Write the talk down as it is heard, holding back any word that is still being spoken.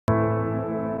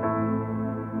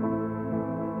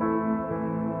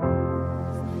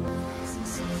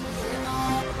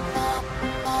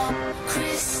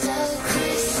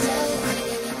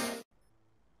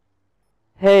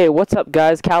Hey, what's up,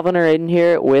 guys? Calvin or Aiden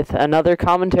here with another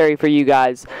commentary for you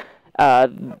guys. Uh,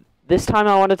 this time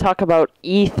I want to talk about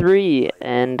E3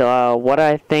 and what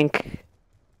I think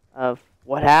of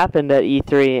what happened at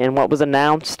E3 and what was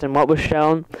announced and what was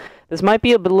shown. This might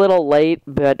be a little late,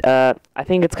 but I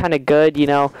think it's kind of good. You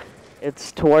know,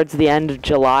 it's towards the end of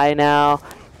July now,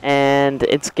 and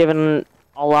it's given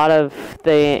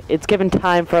it's given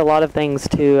time for a lot of things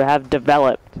to have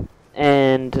developed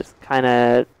and kind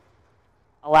of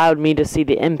allowed me to see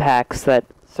the impacts that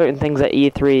certain things at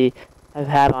E3 have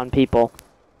had on people.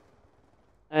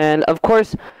 And of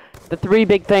course, the three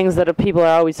big things that people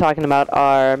are always talking about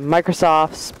are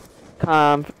Microsoft's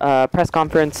press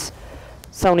conference,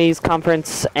 Sony's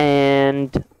conference,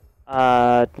 and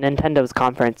Nintendo's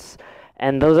conference.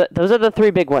 And those are the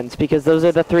three big ones, because those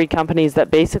are the three companies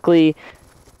that basically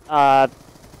own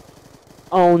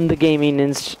the gaming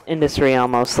industry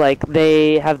almost. Like,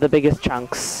 they have the biggest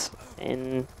chunks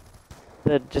in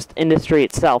the just industry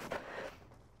itself.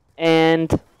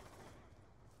 And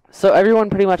so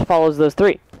everyone pretty much follows those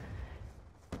three.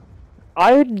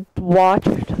 I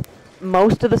watched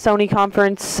most of the Sony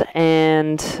conference,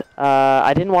 and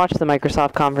I didn't watch the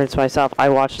Microsoft conference myself. I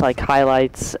watched like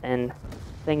highlights and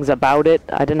things about it.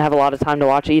 I didn't have a lot of time to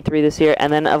watch E3 this year.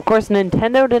 And then of course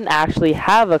Nintendo didn't actually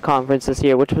have a conference this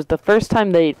year, which was the first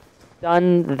time they'd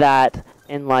done that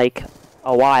in like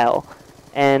a while.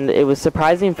 And it was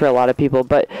surprising for a lot of people,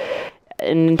 but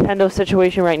in Nintendo's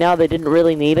situation right now, they didn't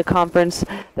really need a conference.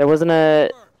 There wasn't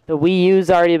the Wii U's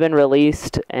already been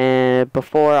released and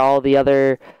before all the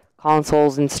other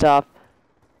consoles and stuff.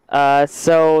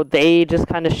 So they just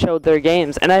kind of showed their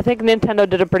games. And I think Nintendo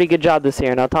did a pretty good job this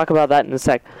year, and I'll talk about that in a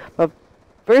sec. But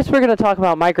first we're going to talk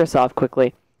about Microsoft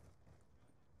quickly.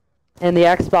 And the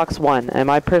Xbox One, and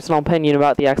my personal opinion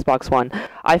about the Xbox One.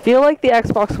 I feel like the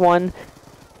Xbox One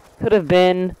could have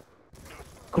been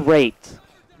great,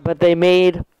 but they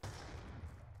made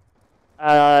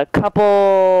a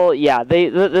couple,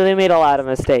 they made a lot of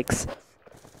mistakes.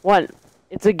 One,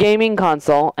 it's a gaming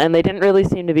console, and they didn't really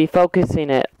seem to be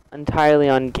focusing it entirely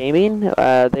on gaming.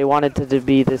 They wanted it to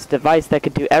be this device that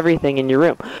could do everything in your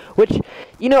room, which,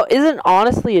 you know, isn't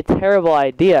honestly a terrible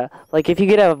idea. Like, if you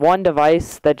could have one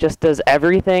device that just does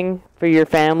everything for your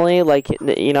family, like,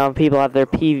 you know, people have their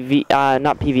DVR,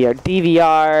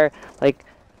 like,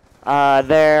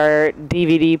 their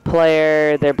DVD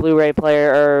player, their Blu-ray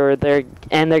player, or their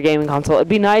gaming console. It'd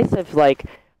be nice if, like,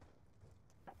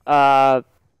 one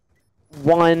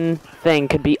thing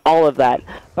could be all of that.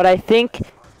 But I think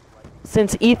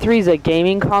since E3 is a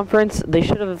gaming conference, they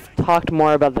should have talked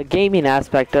more about the gaming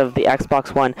aspect of the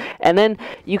Xbox One. And then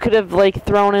you could have, like,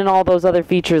 thrown in all those other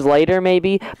features later,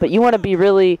 maybe. But you want to be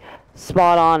really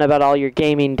spot on about all your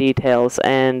gaming details,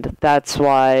 and that's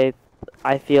why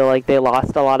I feel like they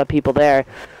lost a lot of people there.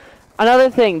 Another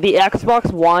thing, the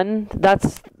Xbox One,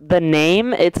 that's the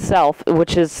name itself,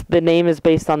 which is, the name is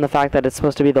based on the fact that it's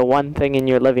supposed to be the one thing in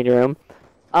your living room,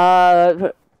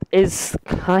 is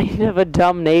kind of a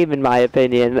dumb name in my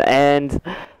opinion. And,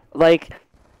 like,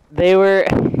 they were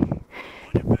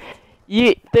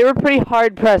pretty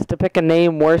hard-pressed to pick a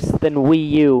name worse than Wii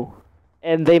U,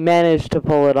 and they managed to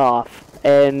pull it off.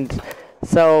 And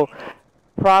so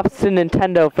props to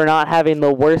Nintendo for not having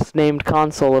the worst named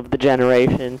console of the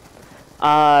generation.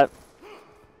 But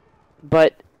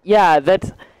yeah,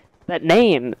 that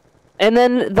name. And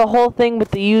then the whole thing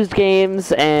with the used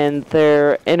games and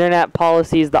their internet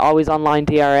policies, the always online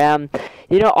DRM,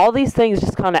 you know, all these things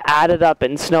just kind of added up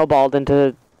and snowballed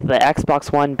into the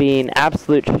Xbox One being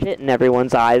absolute shit in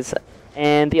everyone's eyes.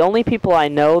 And the only people I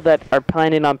know that are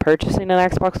planning on purchasing an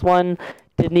Xbox One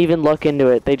didn't even look into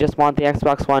it. They just want the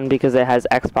Xbox One because it has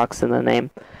Xbox in the name.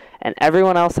 And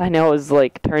everyone else I know is,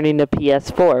 like, turning to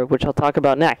PS4, which I'll talk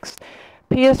about next.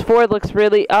 PS4 looks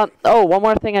really... oh, one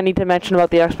more thing I need to mention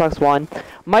about the Xbox One.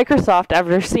 Microsoft,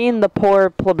 after seeing the poor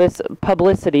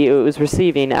publicity it was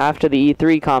receiving after the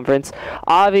E3 conference,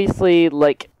 obviously,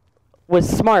 like, was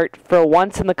smart for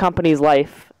once in the company's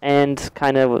life, and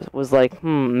kind of was like,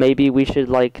 maybe we should,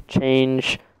 like,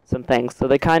 change some things. So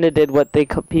they kind of did what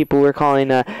people were calling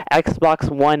a Xbox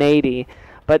 180,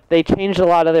 but they changed a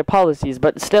lot of their policies.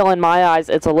 But still, in my eyes,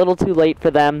 it's a little too late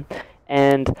for them,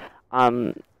 and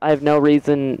I have no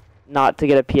reason not to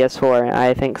get a PS4.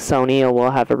 I think Sony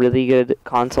will have a really good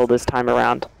console this time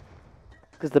around,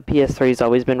 because the PS3 has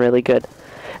always been really good.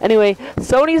 Anyway,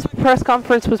 Sony's press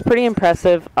conference was pretty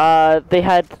impressive. They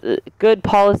had good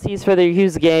policies for their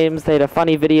used games. They had a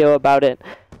funny video about it.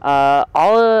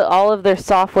 All of their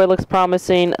software looks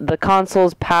promising. The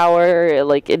console's power,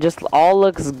 like, it just all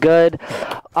looks good.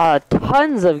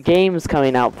 Tons of games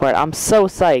coming out for it. I'm so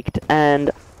psyched.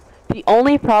 And The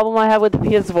only problem I have with the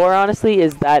PS4, honestly,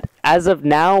 is that as of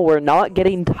now, we're not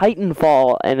getting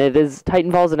Titanfall, and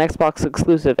Titanfall is an Xbox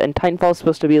exclusive, and Titanfall is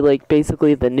supposed to be like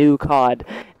basically the new COD.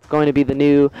 It's going to be the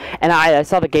new, and I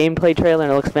saw the gameplay trailer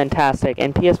and it looks fantastic,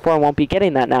 and PS4 won't be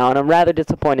getting that now, and I'm rather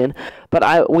disappointed.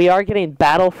 But we are getting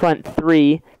Battlefront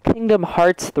 3, Kingdom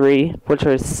Hearts 3, which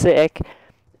are sick,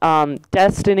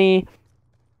 Destiny.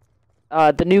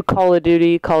 The new Call of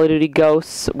Duty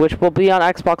Ghosts, which will be on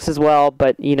Xbox as well,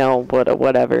 but you know,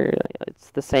 whatever,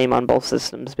 it's the same on both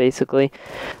systems basically.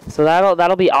 So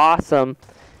that'll be awesome.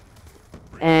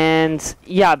 And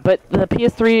yeah, but the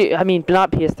PS3, I mean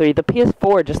not PS3, the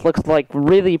PS4 just looks like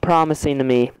really promising to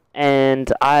me, and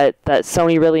that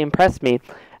Sony really impressed me.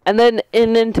 And then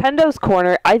in Nintendo's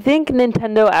corner, I think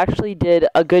Nintendo actually did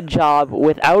a good job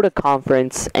without a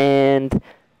conference, and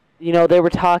you know, they were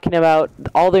talking about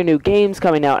all their new games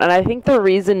coming out, and I think the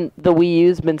reason the Wii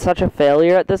U's been such a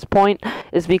failure at this point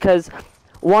is because,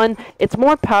 one, it's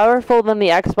more powerful than the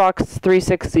Xbox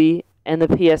 360 and the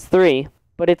PS3,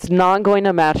 but it's not going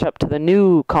to match up to the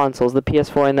new consoles, the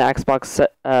PS4 and the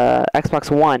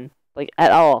Xbox One, like,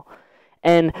 at all.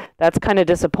 And that's kind of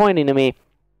disappointing to me.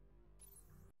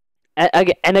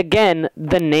 And again,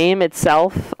 the name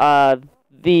itself,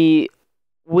 the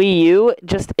Wii U,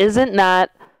 just isn't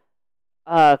that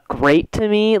great to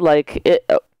me. Like,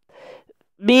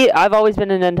 I've always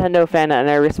been a Nintendo fan, and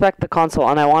I respect the console,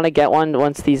 and I want to get one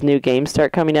once these new games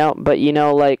start coming out, but you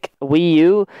know, like, Wii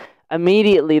U,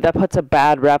 immediately that puts a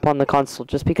bad rep on the console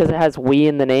just because it has Wii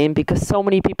in the name, because so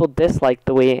many people dislike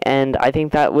the Wii, and I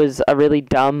think that was a really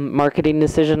dumb marketing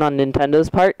decision on Nintendo's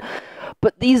part.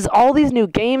 But all these new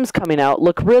games coming out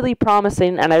look really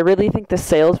promising, and I really think the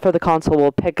sales for the console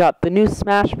will pick up. The new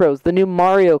Smash Bros, the new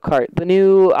Mario Kart, the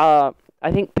new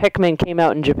I think Pikmin came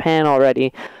out in Japan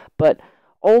already, but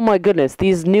oh my goodness,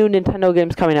 these new Nintendo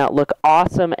games coming out look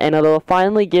awesome, and it'll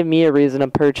finally give me a reason to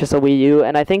purchase a Wii U,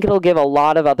 and I think it'll give a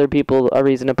lot of other people a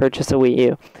reason to purchase a Wii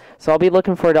U. So I'll be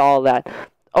looking forward to all of that.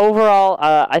 Overall,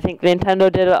 I think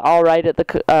Nintendo did all right at the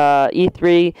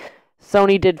E3.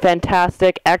 Sony did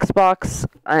fantastic. Xbox,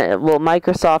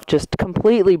 Microsoft just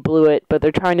completely blew it, but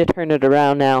they're trying to turn it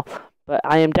around now. But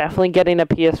I am definitely getting a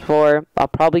PS4. I'll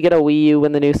probably get a Wii U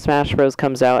when the new Smash Bros.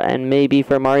 Comes out, and maybe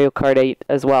for Mario Kart 8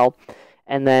 as well.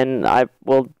 And then I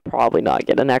will probably not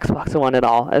get an Xbox One at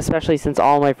all, especially since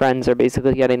all my friends are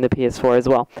basically getting the PS4 as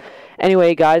well.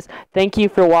 Anyway, guys, thank you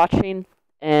for watching,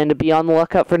 and be on the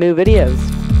lookout for new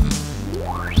videos.